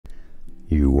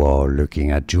You are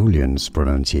looking at Julian's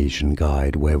pronunciation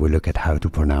guide, where we look at how to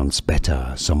pronounce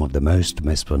better some of the most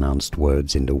mispronounced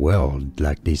words in the world,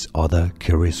 like this other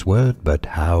curious word. But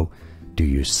how do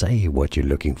you say what you're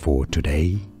looking for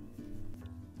today?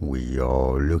 We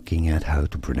are looking at how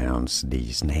to pronounce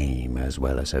these names, as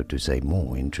well as how to say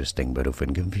more interesting but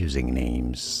often confusing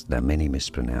names that many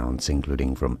mispronounce,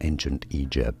 including from ancient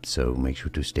Egypt. So make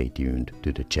sure to stay tuned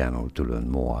to the channel to learn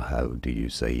more. How do you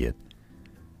say it?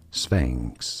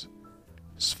 Sphinx,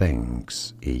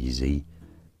 Sphinx, easy,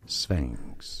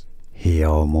 Sphinx. Here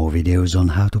are more videos on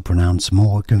how to pronounce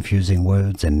more confusing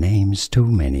words and names too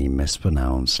many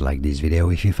mispronounced. Like this video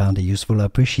if you found it useful. I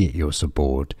appreciate your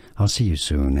support. I'll see you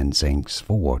soon and thanks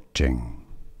for watching.